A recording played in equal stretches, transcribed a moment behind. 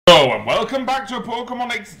Hello and welcome back to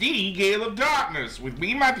Pokemon XD Gale of Darkness with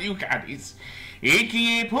me, Matthew Caddis,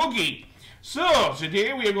 aka Puggy. So,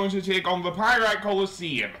 today we are going to take on the Pyrite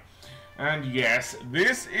Colosseum. And yes,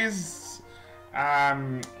 this is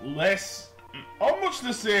almost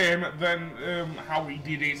the same than how we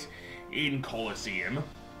did it in Colosseum.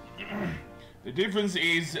 The difference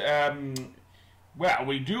is, well,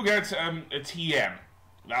 we do get a TM.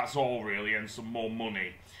 That's all really, and some more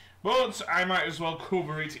money. But I might as well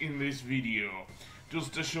cover it in this video,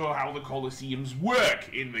 just to show how the Colosseums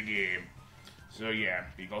work in the game. So yeah,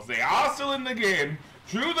 because they are still in the game,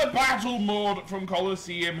 true, the battle mode from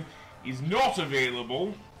Colosseum is not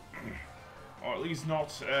available, or at least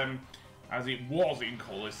not as it was in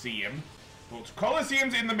Colosseum. But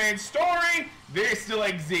Colosseums in the main story, they still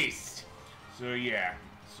exist. So yeah,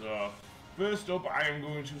 so first up I am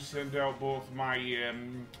going to send out both my,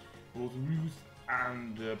 both Ruth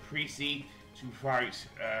and Prissy to fight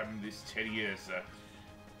this Teddiursa.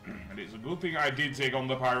 And it's a good thing I did take on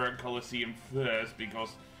the Pyrite Colosseum first,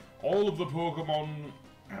 because all of the Pokemon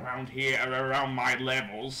around here are around my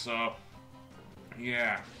level, so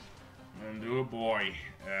yeah. And oh boy,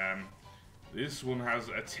 this one has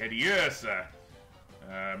a Teddiursa.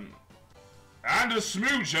 And a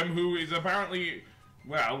Smoochum who is apparently,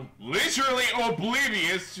 well, literally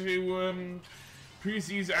oblivious to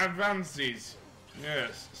Prissy's advances.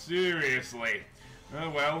 Yes, seriously. Oh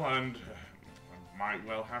well, and I might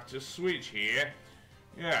well have to switch here.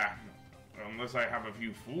 Yeah, unless I have a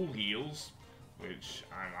few full heals, which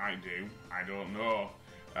I might do. I don't know.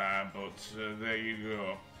 But there you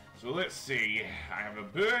go. So let's see. I have a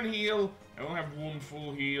burn heal. I only have one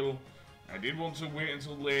full heal. I did want to wait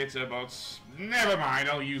until later, but never mind.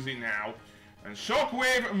 I'll use it now. And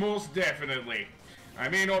Shockwave, most definitely. I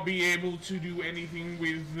may not be able to do anything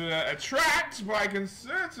with Attract, but I can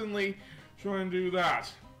certainly try and do that.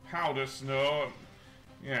 Powder Snow.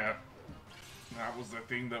 Yeah, that was the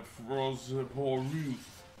thing that froze poor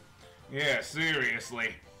Ruth. Yeah,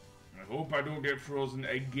 seriously. I hope I don't get frozen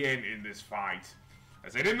again in this fight. I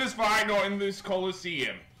said in this fight, not in this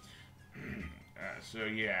Colosseum. So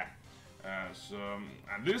yeah. And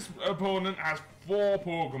this opponent has 4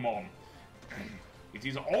 Pokemon. It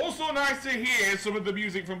is also nice to hear some of the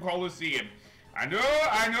music from Colosseum. I know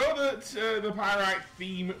that the Pyrite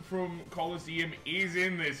theme from Colosseum is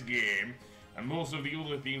in this game, and most of the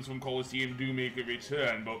other themes from Colosseum do make a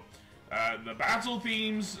return, but the battle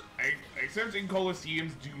themes, except in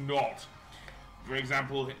Colosseums, do not. For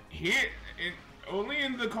example, here, only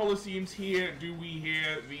in the Colosseums here do we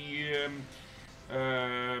hear the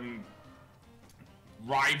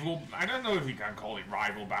rival, I don't know if you can call it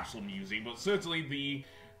rival battle music, but certainly the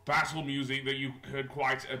battle music that you heard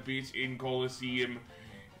quite a bit in Colosseum,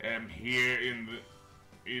 here in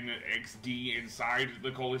XD inside the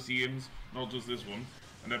Colosseums, not just this one.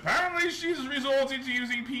 And apparently she's resorted to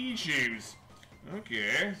using Pichus.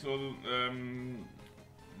 Okay, so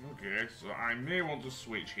I may want to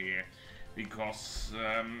switch here, because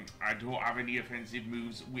I don't have any offensive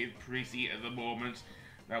moves with Prissy at the moment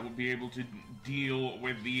that would be able to deal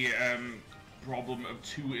with the problem of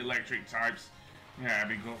 2 electric types. Yeah,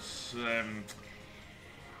 because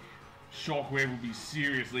Shockwave will be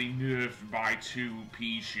seriously nerfed by 2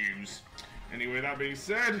 Pichus. Anyway, that being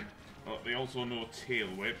said, well, they also know Tail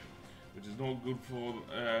Whip, which is not good for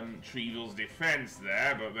Trevil's defense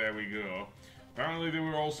there, but there we go. Apparently they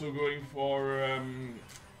were also going for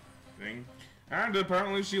thing. And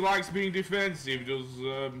apparently she likes being defensive, does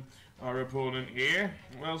our opponent here.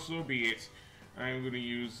 Well, so be it. I'm going to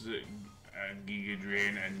use Giga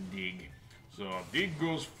Drain and Dig. So, Dig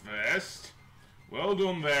goes first. Well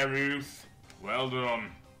done there, Ruth. Well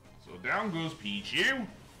done. So, down goes Pichu.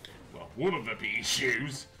 Well, one of the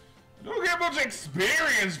Pichus. Don't get much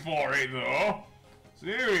experience for it, though.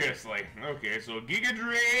 Seriously. Okay, so Giga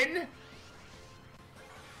Drain.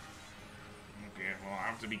 Okay, well, I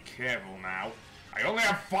have to be careful now. I only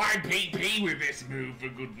have 5 PP with this move, for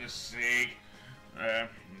goodness sake.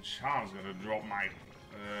 Charm's gonna drop my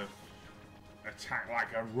attack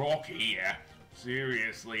like a rock here.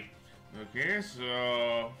 Seriously. Okay, so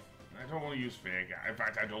I don't want to use Fake Out. In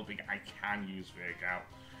fact, I don't think I can use Fake Out.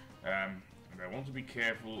 And I want to be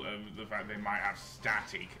careful of the fact they might have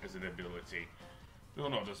Static as an ability.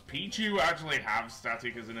 Don't know, does Pichu actually have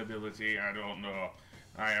Static as an ability? I don't know.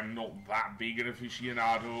 I am not that big an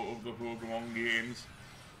aficionado of the Pokemon games.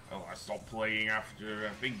 Well, I stopped playing after,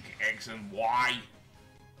 I think, X and Y.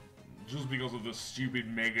 Just because of the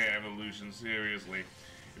stupid Mega Evolution, seriously.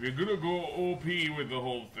 If you're gonna go OP with the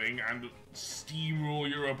whole thing and steamroll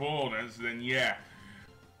your opponents, then yeah.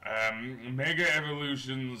 Mega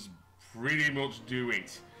Evolutions pretty much do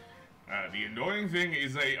it. The annoying thing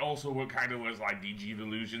is they also work kind of works like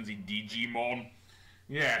Digivolutions in Digimon.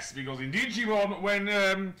 Yes, because in Digimon, when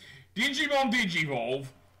Digimon Digivolve,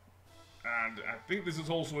 and I think this is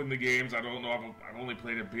also in the games, I don't know, I've only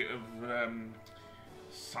played a bit of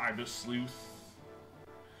Cyber Sleuth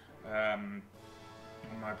on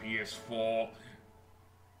my PS4,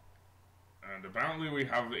 and apparently we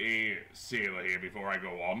have a sailor here before I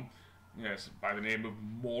go on. Yes, by the name of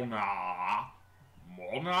Mona.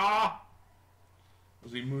 Mona?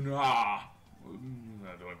 Was it Mona? I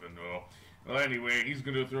don't even know. Well, anyway, he's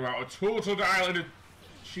going to throw out a Totodile and a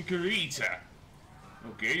Chikorita.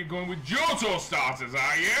 Okay, you're going with Johto starters,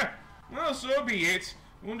 are you? Well, so be it.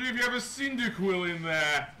 I wonder if you have a Cyndaquil in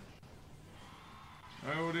there.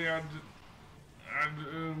 I already had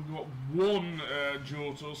got one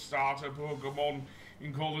Johto starter Pokemon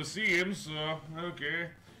in Colosseum, so, okay.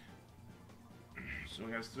 So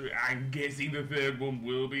he has three. I'm guessing the third one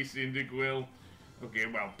will be Cyndaquil. Okay,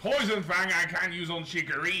 well, Poison Fang I can use on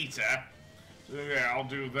Chikorita. So yeah, I'll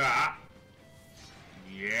do that.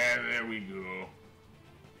 Yeah, there we go.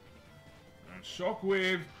 And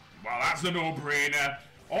Shockwave, well, that's a no-brainer.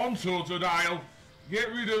 On Totodile, get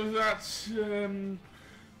rid of that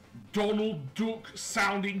Donald Duck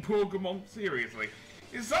sounding Pokemon. Seriously,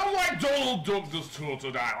 it sounds like Donald Duck does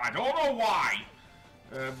Totodile. I don't know why.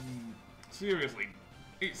 Seriously,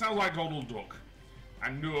 it sounds like Donald Duck.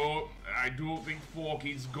 And no, I don't think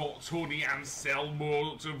Forky's got Tony and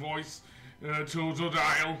Selmo to voice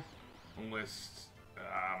Totodile, unless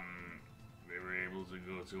they were able to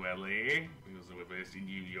go to LA because they were based in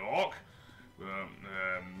New York,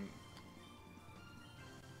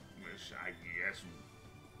 which I guess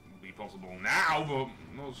would be possible now, but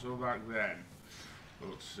not so back then.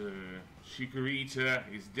 But Chikorita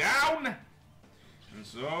is down, and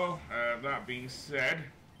so that being said,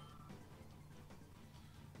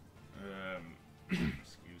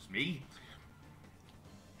 excuse me.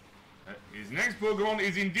 His next Pokemon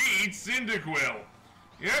is indeed Cyndaquil.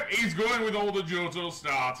 Yep, he's going with all the Johto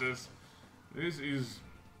starters. This is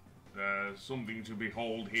something to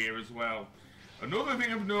behold here as well. Another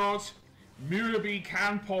thing of note, Miraby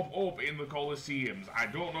can pop up in the Colosseums. I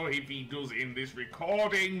don't know if he does in this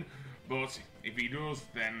recording, but if he does,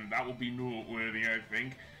 then that will be noteworthy, I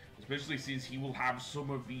think. Especially since he will have some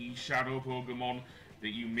of the Shadow Pokemon that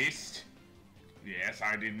you missed. Yes,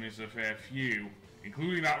 I did miss a fair few,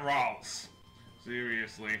 including that Ralts.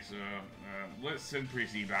 Seriously, so let's send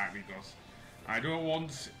Prissy back because I don't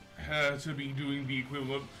want her to be doing the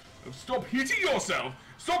equivalent of stop hitting yourself!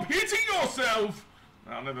 Stop hitting yourself!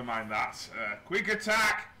 Well, never mind that. Quick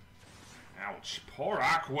attack! Ouch, poor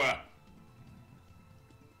Aqua.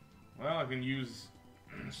 Well, I can use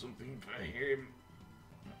something for him.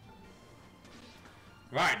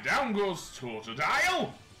 Right, down goes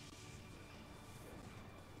Totodile!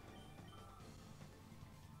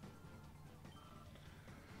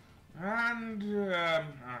 And,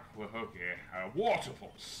 well, okay, Water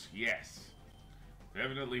Pulse, yes.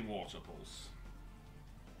 Definitely Water Pulse.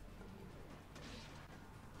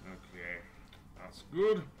 Okay, that's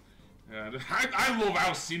good. I love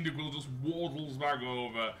how Cyndaquil just waddles back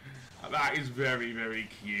over. That is very, very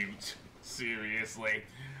cute. Seriously.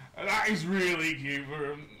 That is really cute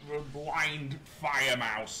for a blind fire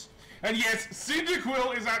mouse. And yes,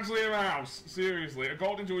 Cyndaquil is actually a mouse. Seriously,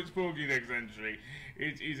 according to its Pokédex entry,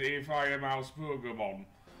 it is a fire mouse Pokemon.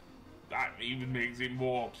 That even makes it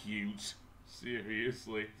more cute.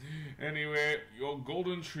 Seriously. Anyway, your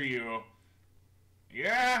Golden Trio.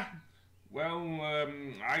 Yeah, well,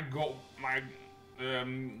 I got my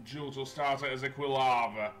Johto starter as a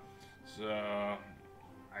Quilava. So, I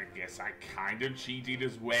guess I kind of cheated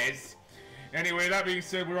as Wes. Anyway, that being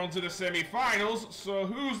said, we're on to the semi-finals. So,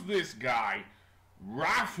 who's this guy?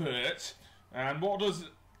 Raffert. And what does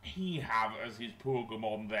he have as his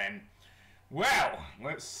Pokemon then? Well,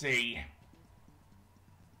 let's see.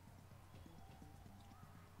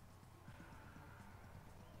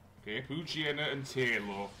 Okay, Poochyena and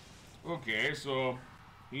Taylor. Okay, so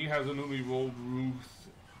he has an unevolved Ruth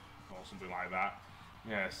or something like that.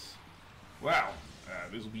 Yes. Well,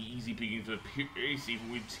 this will be easy picking for Pacey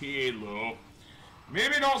with Taylor.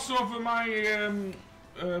 Maybe not so for my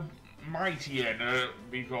Mightyena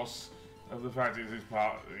because of the fact it's his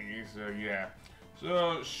part. So yeah.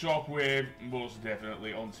 So Shockwave most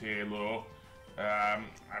definitely on Taylor. I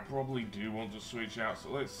probably do want to switch out. So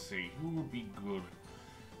let's see who would be good.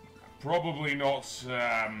 Probably not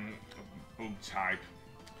bug type.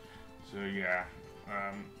 So yeah,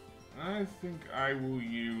 I think I will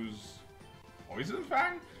use Poison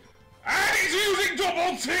Fang. And he's using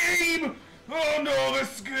Double Team! Oh no, the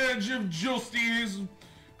Scourge of Justice is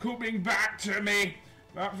coming back to me.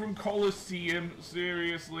 Back from Colosseum,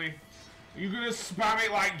 seriously. Are you gonna spam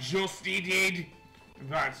it like Justy did? In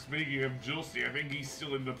fact, speaking of Justy, I think he's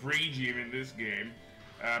still in the pre-gym in this game.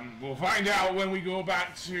 We'll find out when we go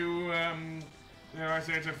back to, dare I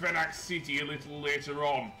say, to Phoenix City a little later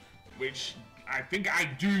on. Which I think I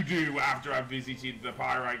do after I've visited the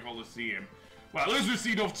Pyrite Colosseum. Well, let's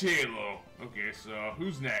receipt of Taylor. Okay, so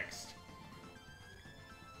who's next?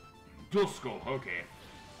 Duskull, okay.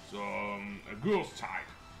 So, a ghost type.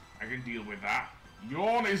 I can deal with that.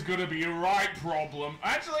 Yawn is gonna be a right problem.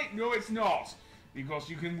 Actually, no it's not. Because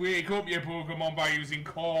you can wake up your Pokemon by using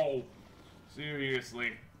Call.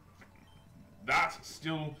 Seriously. That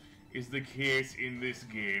still is the case in this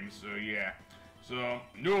game, so yeah. So,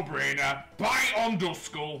 no brainer. Bite on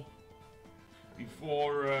Duskull!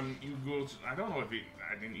 Before you go to... I don't know if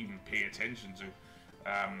I didn't even pay attention to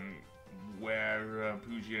where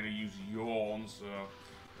Poojiana used Yawn, so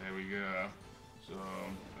there we go. So,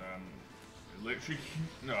 electric...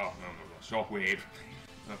 No, Shockwave.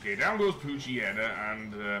 Okay, down goes Poojiana,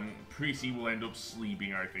 and Prissy will end up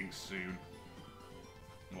sleeping, I think, soon.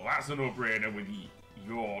 Well, that's a no-brainer with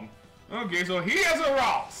Yawn. Okay, so he has a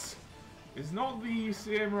Ralts! It's not the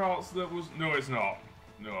same Ralts that was... No, it's not.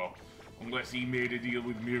 No. Unless he made a deal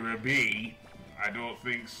with Mirror B. I don't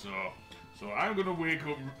think so. So I'm gonna wake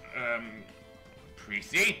up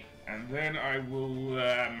Prissy, and then I will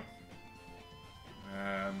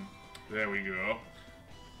there we go.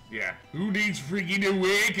 Yeah. Who needs freaking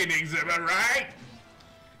awakenings, am I right?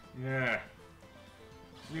 Yeah.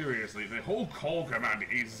 Seriously, the whole call command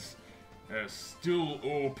is still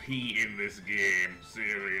OP in this game.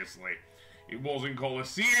 Seriously. It was in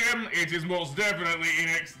Colosseum, it is most definitely in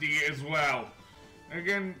XD as well.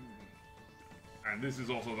 Again, and this is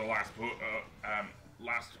also the last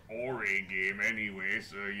Ore game anyway,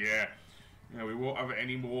 so yeah. We won't have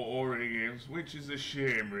any more Ore games, which is a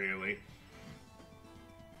shame, really.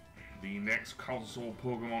 The next console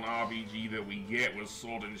Pokemon RPG that we get was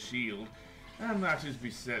Sword and Shield, and that is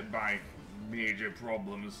beset by major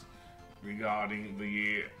problems regarding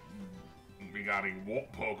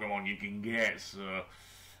what Pokemon you can get, so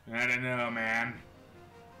I don't know, man.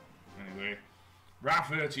 Anyway,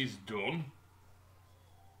 Raffert is done.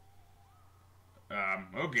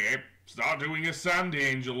 Okay, start doing a Sand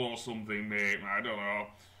Angel or something, mate. I don't know.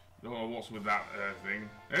 Don't know what's with that thing.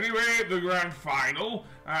 Anyway, the grand final,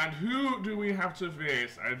 and who do we have to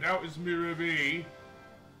face? I doubt it's Mirror B.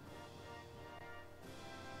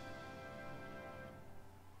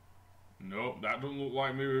 Nope, that doesn't look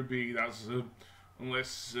like Mirror B. That's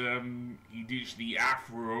unless he ditched the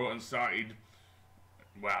Afro and started.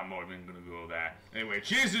 Well, I'm not even gonna go there. Anyway,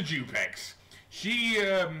 cheers to Jupex. She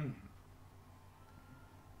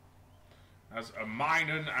has a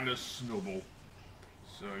Minun and a Snubble.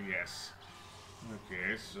 So yes.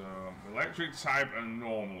 Okay, so electric type and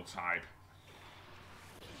normal type.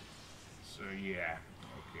 So yeah.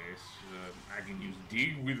 Okay, so I can use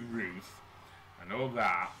Dig with Ruth. I know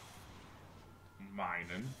that.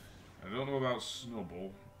 Minun. I don't know about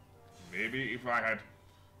Snubble. Maybe if I had...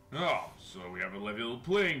 Oh, so we have a level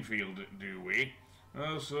playing field, do we?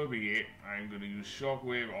 Oh, so be it. I'm going to use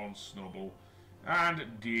Shockwave on Snubble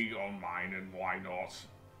and Dig on Minun. Why not?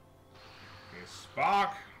 Okay,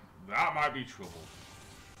 Spark. That might be trouble.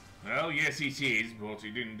 Well, yes it is, but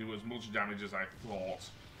it didn't do as much damage as I thought.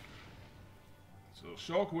 So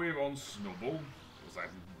Shockwave on Snubble, because I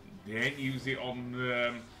didn't use it on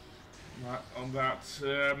that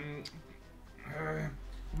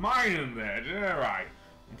Minun there, did I? Right.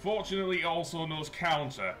 Unfortunately, it also knows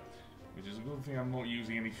counter, which is a good thing I'm not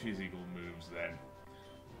using any physical moves then.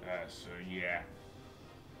 So yeah.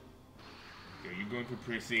 Okay, you're going for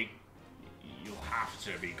Prissy. You'll have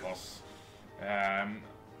to because,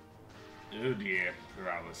 oh dear,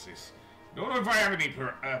 paralysis. Don't know if I have any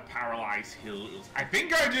paralyzed hills. I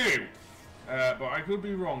think I do, but I could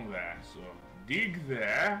be wrong there. So Dig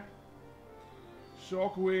there.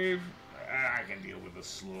 Shockwave. I can deal with the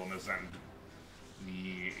slowness and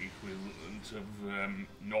the equivalent of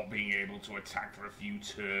not being able to attack for a few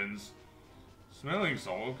turns. Smelling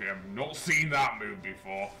Salt. Okay, I've not seen that move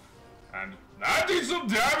before. And that did some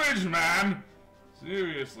damage, man!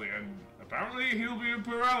 Seriously, and apparently he'll be in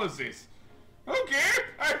paralysis. Okay,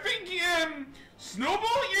 I think,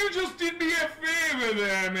 Snowball, you just did me a favor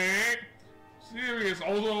there, mate. Serious,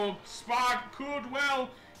 although Spark could, well,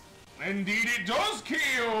 indeed it does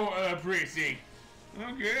KO, Prissy.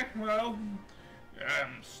 Okay, well,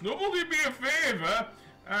 Snowball did me a favor,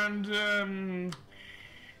 and,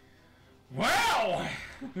 well,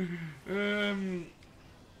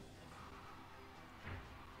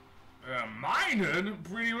 Minun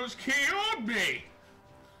pretty much KO'd me!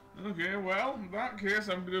 Okay, well, in that case,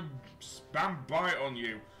 I'm gonna spam bite on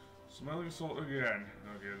you. Smelling salt again.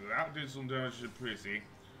 Okay, that did some damage to Prissy.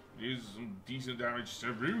 Did some decent damage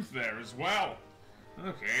to Ruth there as well.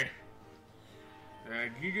 Okay.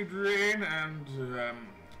 Giga Drain and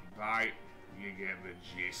bite. You get the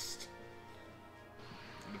gist.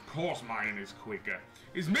 And of course, mine is quicker.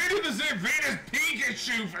 It's made of the same vein as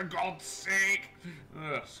Pikachu, for God's sake!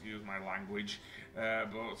 Excuse my language.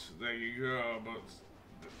 But there you go. But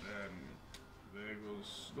there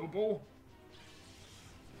goes Snubble.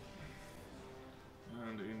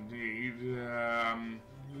 And indeed,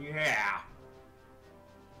 yeah.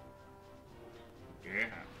 Okay.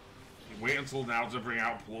 Wait until now to bring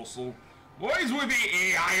out Plusle. What is with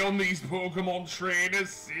the AI on these Pokemon trainers?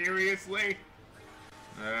 Seriously?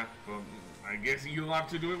 But I guess you'll have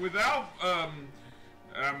to do it without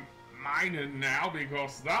Minun now,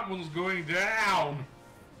 because that one's going down.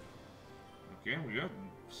 Okay, we got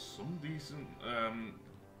some decent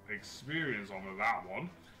experience over that one.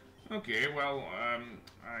 Okay, well,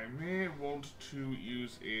 I may want to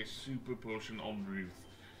use a super potion on Ruth.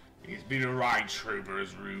 It's been a right trooper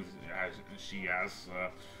as Ruth, as she has.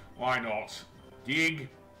 Why not? Dig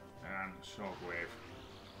and Shockwave.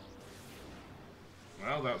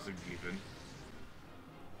 Well, that's a given.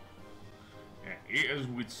 Yeah, it has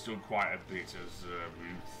withstood quite a bit as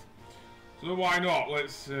Ruth. So why not?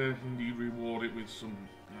 Let's indeed reward it with some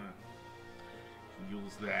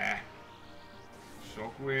heals there.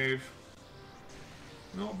 Shockwave.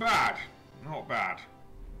 Not bad. Not bad.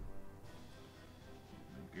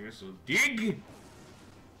 Okay, so dig.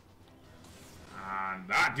 And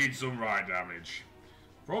that did some right damage.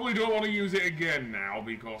 Probably don't want to use it again now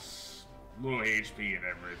because low HP and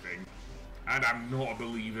everything. And I'm not a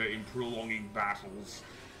believer in prolonging battles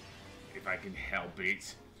if I can help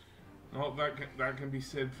it. Not that can be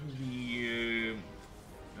said for the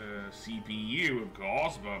CPU, of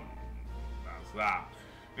course, but that's that.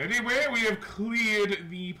 Anyway, we have cleared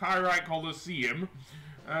the Pyrite Colosseum,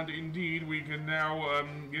 and indeed we can now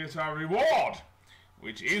get our reward,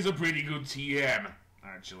 which is a pretty good TM,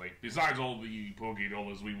 actually. Besides all the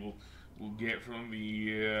Pokédollars we will get from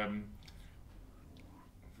the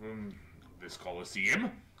from this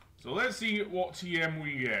Colosseum. So let's see what TM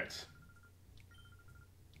we get.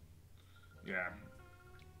 Yeah,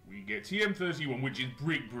 we get TM31, which is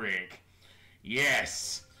Brick Break.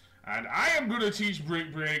 Yes, and I am going to teach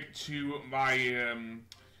Brick Break to my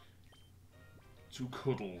to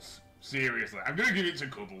Cuddles. Seriously, I'm going to give it to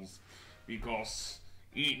Cuddles because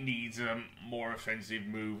it needs a more offensive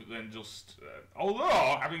move than just.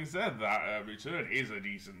 Although, having said that, Return is a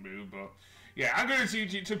decent move, but yeah, I'm going to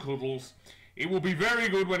teach it to Cuddles. It will be very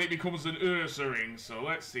good when it becomes an Ursaring. So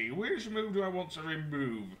let's see, which move do I want to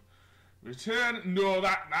remove? Return? No,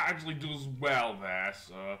 that actually does well there.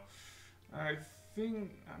 So I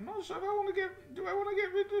think I'm not sure if I want to get. Do I want to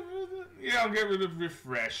get rid of? Yeah, I'll get rid of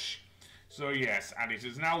Refresh. So yes, and it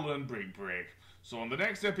has now learned Brick Break. So on the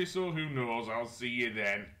next episode, who knows? I'll see you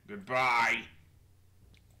then. Goodbye.